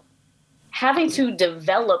so having to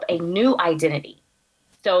develop a new identity.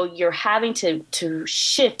 So you're having to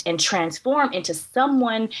shift and transform into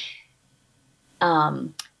someone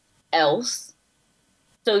else.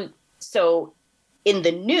 So in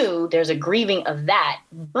the new, there's a grieving of that,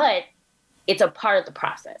 but it's a part of the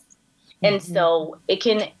process. And so it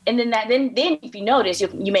can, and then if you notice,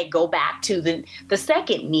 you may go back to the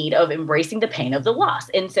second need of embracing the pain of the loss.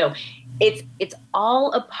 And so it's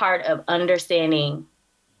all a part of understanding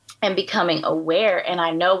and becoming aware. And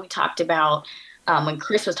I know we talked about when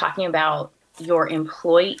Chris was talking about your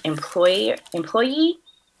employee, the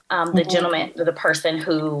gentleman, the person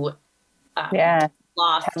who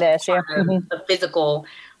lost the physical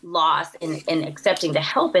loss and accepting the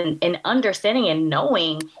help and understanding and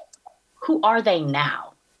knowing who are they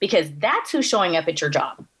now, because that's who's showing up at your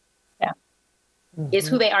job. Yeah, is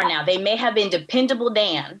who they are now. They may have been dependable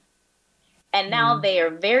Dan, and now they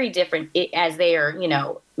are very different as they are,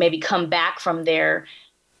 maybe come back from their,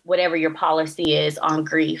 whatever your policy is on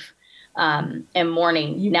grief and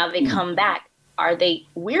mourning. Now they come back.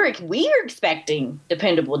 We're expecting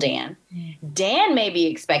dependable Dan. Dan may be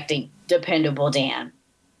expecting dependable Dan,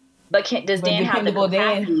 but does Dan have the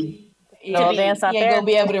capacity? dance not he ain't there. gonna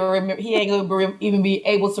be able to remember. He ain't gonna even be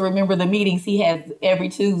able to remember the meetings he has every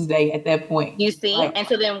Tuesday at that point. You see, Like, and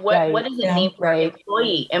so then what does it mean for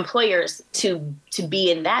employers to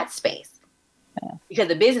be in that space? Yeah. Because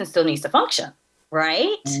the business still needs to function,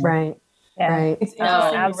 right? Right. Yeah. Right. It's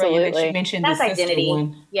interesting, absolutely. that you mentioned That's the sister identity.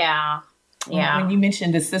 one. Yeah. When you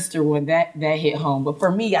mentioned the sister one, that hit home. But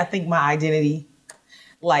for me, I think my identity,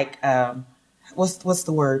 like, what's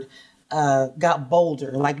the word? Got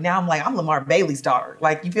bolder. Like now I'm Lamar Bailey's daughter.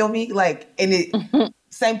 Like, you feel me? Like, and it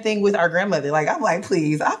same thing with our grandmother. Like, I'm like,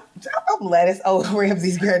 please, I'm Lettuce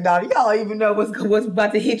Ramsey's granddaughter. Y'all don't even know what's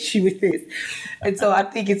about to hit you with this. And so I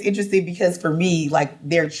think it's interesting because for me, like,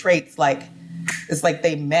 their traits, like, it's like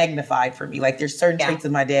they magnified for me. Like, there's certain traits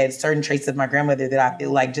of my dad, certain traits of my grandmother that I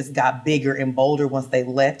feel like just got bigger and bolder once they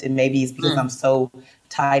left. And maybe it's because I'm so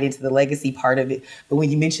tied into the legacy part of it. But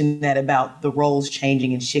when you mentioned that about the roles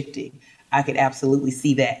changing and shifting, I could absolutely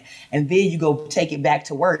see that. And then you go take it back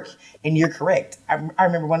to work, and you're correct. I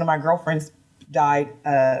remember one of my girlfriends died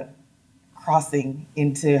crossing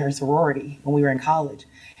into her sorority when we were in college.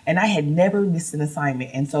 And I had never missed an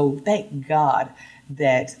assignment. And so thank God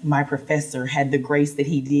that my professor had the grace that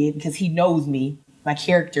he did, because he knows me, my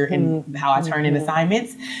character, and how I turn in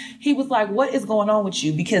assignments. He was like, what is going on with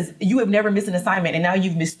you? Because you have never missed an assignment and now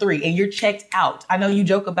you've missed 3 and you're checked out. I know you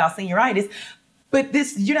joke about senioritis, but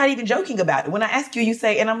this, you're not even joking about it. When I ask you, you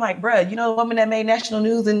say, and I'm like, bruh, you know the woman that made national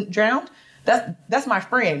news and drowned? That's my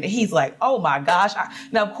friend. And he's like, oh my gosh.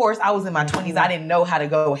 Now, of course, I was in my 20s. I didn't know how to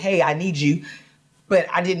go, hey, I need you. But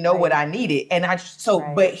I didn't know what I needed. And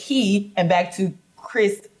but he, and back to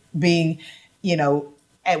Chris being,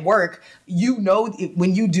 at work,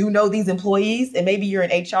 when you do know these employees, and maybe you're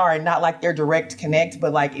in HR and not like their direct connect,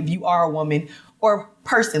 but like if you are a woman or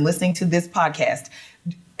person listening to this podcast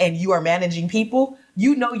and you are managing people,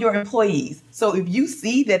 you know your employees. So if you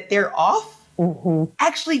see that they're off,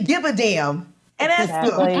 actually give a damn and ask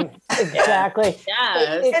them. Exactly.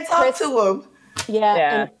 And talk to them.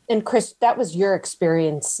 Yeah. And Chris, that was your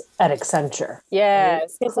experience at Accenture.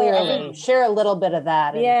 Yes. Clearly. Share a little bit of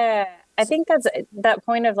that. Yeah. I think that's that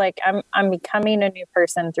point of like, I'm becoming a new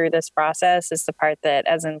person through this process is the part that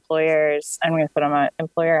as employers, I'm going to put on my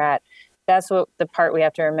employer hat. That's what the part we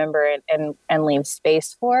have to remember and leave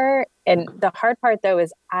space for. And the hard part though,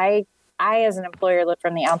 is I as an employer look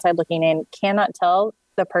from the outside looking in, cannot tell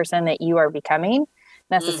the person that you are becoming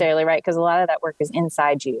necessarily, right? Because a lot of that work is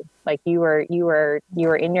inside you. Like you are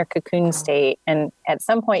in your cocoon state, and at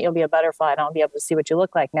some point you'll be a butterfly, and I'll be able to see what you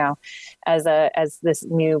look like now as this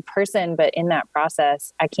new person. But in that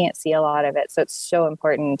process, I can't see a lot of it. So it's so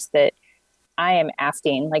important that I am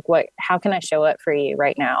asking, like, how can I show up for you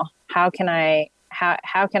right now? How can I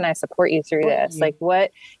support you through this? Like,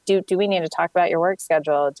 what do we need to talk about your work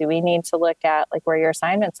schedule? Do we need to look at like where your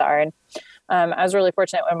assignments are? And I was really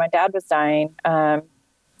fortunate when my dad was dying.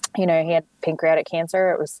 He had pancreatic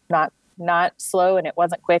cancer. It was not slow and it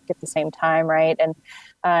wasn't quick at the same time. Right. And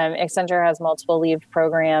Accenture has multiple leave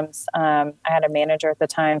programs. I had a manager at the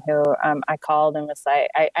time who I called and was like,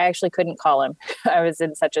 I actually couldn't call him. I was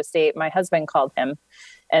in such a state. My husband called him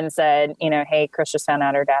and said, hey, Chris just found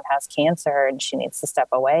out her dad has cancer and she needs to step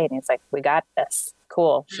away. And he's like, we got this.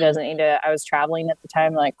 Cool. She doesn't need to. I was traveling at the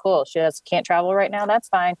time. Like, cool. She can't travel right now. That's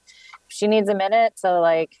fine. She needs a minute. So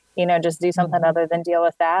like, just do something other than deal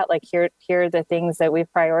with that. Like here are the things that we've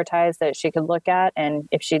prioritized that she could look at. And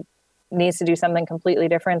if she needs to do something completely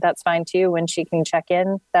different, that's fine too. When she can check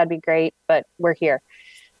in, that'd be great. But we're here.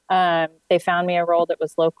 They found me a role that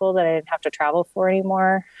was local that I didn't have to travel for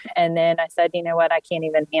anymore. And then I said, you know what, I can't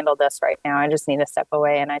even handle this right now. I just need to step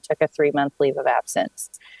away. And I took a 3-month leave of absence.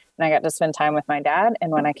 And I got to spend time with my dad.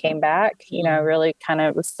 And when I came back, really kind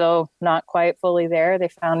of was still not quite fully there. They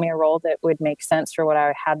found me a role that would make sense for what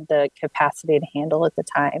I had the capacity to handle at the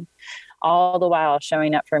time, all the while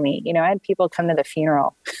showing up for me. I had people come to the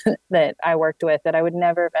funeral that I worked with that I would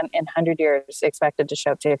never have in 100 years expected to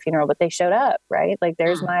show up to a funeral, but they showed up, right? Like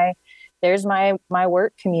there's my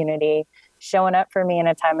work community showing up for me in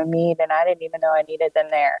a time of need. And I didn't even know I needed them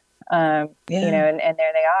there. And there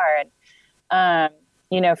they are. And,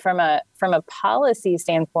 from a policy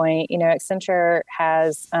standpoint, Accenture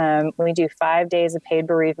has, we do 5 days of paid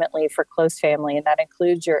bereavement leave for close family, and that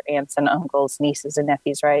includes your aunts and uncles, nieces and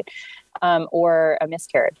nephews, right? Or a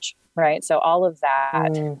miscarriage, right? So all of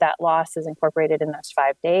that loss is incorporated in those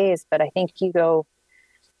 5 days. But I think you go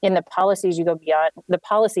in the policies, you go beyond the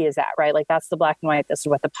policy is that, right? Like that's the black and white, this is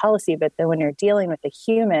what the policy, but then when you're dealing with the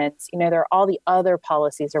humans, there are all the other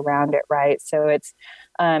policies around it, right? So it's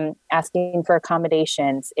asking for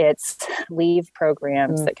accommodations, it's leave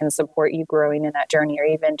programs that can support you growing in that journey, or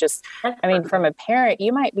even just, from a parent,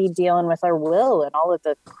 you might be dealing with our will and all of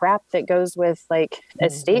the crap that goes with like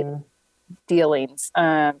estate dealings.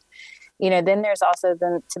 Then there's also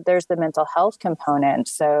there's the mental health component.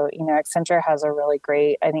 So, Accenture has a really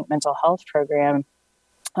great, I think, mental health program.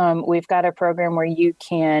 We've got a program where you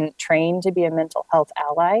can train to be a mental health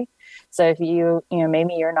ally. So if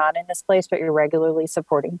maybe you're not in this place, but you're regularly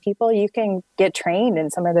supporting people, you can get trained in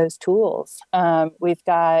some of those tools. We've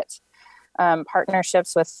got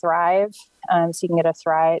partnerships with Thrive. So you can get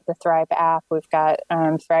the Thrive app. We've got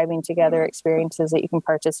Thriving Together experiences that you can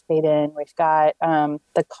participate in. We've got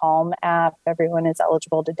the Calm app. Everyone is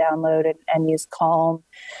eligible to download and use Calm.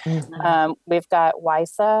 We've got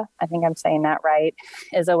WISA, I think I'm saying that right,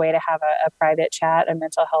 is a way to have a private chat, a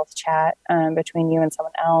mental health chat between you and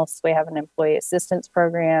someone else. We have an employee assistance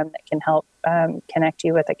program that can help connect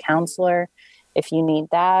you with a counselor if you need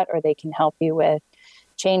that, or they can help you with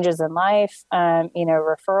changes in life,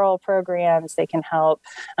 referral programs. They can help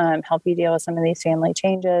you deal with some of these family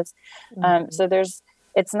changes. So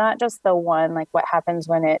it's not just the one, like what happens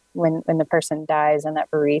when the person dies in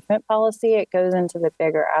that bereavement policy. It goes into the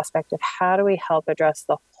bigger aspect of how do we help address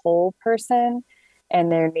the whole person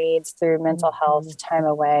and their needs through mental health, time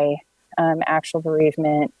away, actual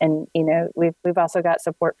bereavement. And, we've also got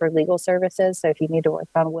support for legal services. So if you need to work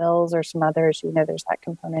on wills or some others, there's that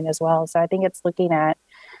component as well. So I think it's looking at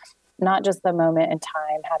not just the moment in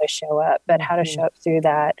time, how to show up, but how to show up through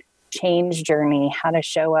that change journey, how to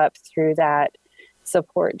show up through that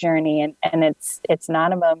support journey. And it's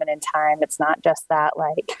not a moment in time. It's not just that,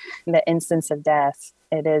 like the instance of death.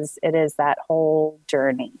 It is that whole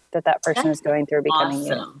journey that person is going through becoming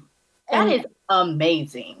you. That is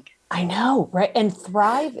amazing. I know, right? And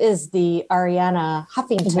Thrive is the Arianna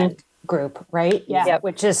Huffington group, right? Yeah. Yep.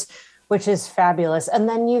 Which is fabulous. And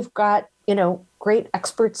then you've got, great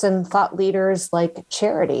experts and thought leaders like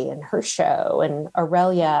Charity and her show and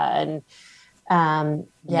Aurelia and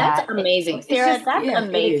That's amazing. Sarah, that's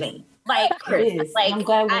amazing. Like, Chris, I'm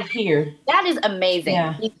glad we're here. That is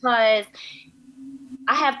amazing because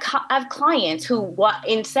I have clients who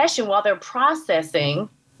in session while they're processing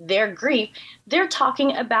their grief, they're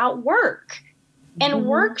talking about work and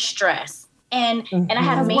work stress. And I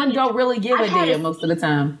have one don't really give a damn most of the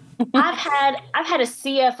time. I've had a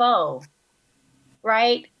CFO,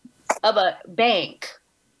 right, of a bank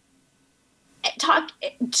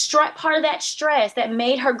part of that stress that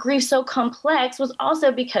made her grief so complex was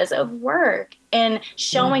also because of work and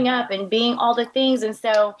showing up and being all the things. And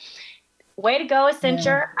so way to go,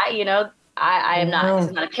 Accenture. I am not, this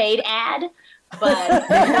is not a paid ad, but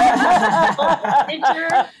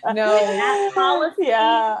Accenture, that policy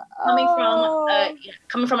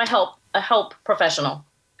coming from a help professional.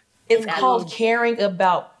 It's called caring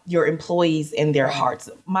about your employees and their hearts.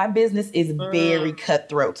 My business is very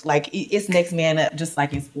cutthroat. Like it's next man up, just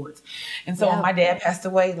like in sports. And so when my dad passed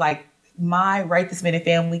away, like my Right This Minute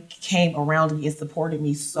family came around me and supported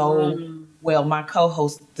me so well. My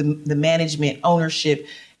co-hosts, the management, ownership,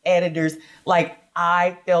 editors, like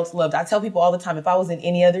I felt loved. I tell people all the time, if I was in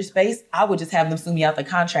any other space, I would just have them sue me out the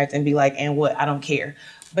contract and be like, and what? I don't care.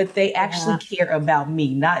 But they actually care about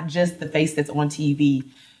me, not just the face that's on TV.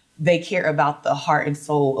 They care about the heart and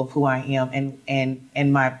soul of who I am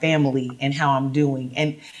and my family and how I'm doing.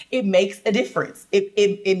 And it makes a difference.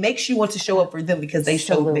 It makes you want to show up for them because they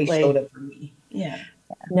showed up for me. Yeah.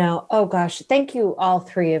 No. Oh gosh. Thank you all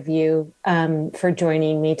three of you for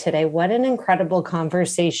joining me today. What an incredible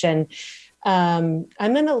conversation. I'm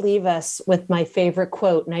going to leave us with my favorite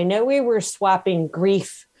quote. And I know we were swapping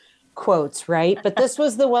grief quotes, right? But this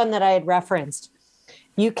was the one that I had referenced.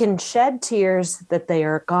 You can shed tears that they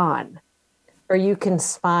are gone, or you can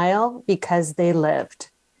smile because they lived.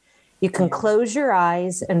 You can close your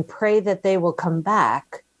eyes and pray that they will come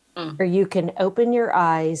back, or you can open your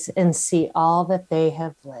eyes and see all that they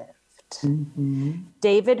have lived.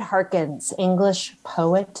 David Harkins, English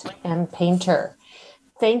poet and painter.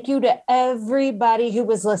 Thank you to everybody who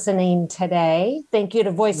was listening today. Thank you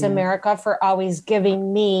to Voice America for always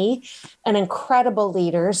giving me an incredible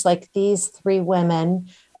leaders like these three women.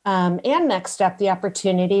 And Next Up, the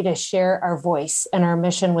opportunity to share our voice and our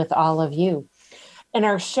mission with all of you. In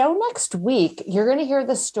our show next week, you're going to hear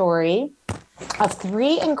the story of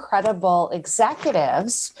three incredible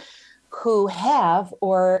executives who have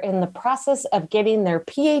or in the process of getting their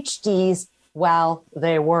PhDs while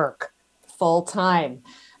they work full time.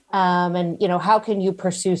 And, how can you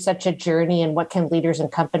pursue such a journey, and what can leaders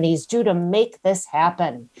and companies do to make this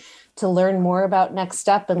happen? To learn more about Next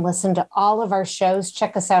Up and listen to all of our shows,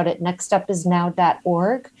 check us out at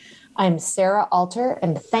nextupisnow.org. I'm Sarah Alter,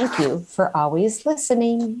 and thank you for always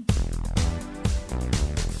listening.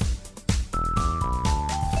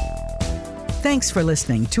 Thanks for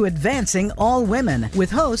listening to Advancing All Women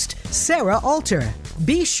with host Sarah Alter.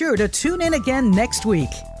 Be sure to tune in again next week.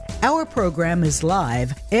 Our program is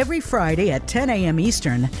live every Friday at 10 a.m.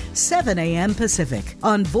 Eastern, 7 a.m. Pacific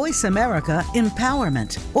on Voice America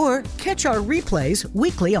Empowerment, or catch our replays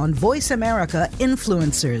weekly on Voice America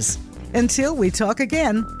Influencers. Until we talk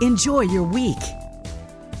again, enjoy your week.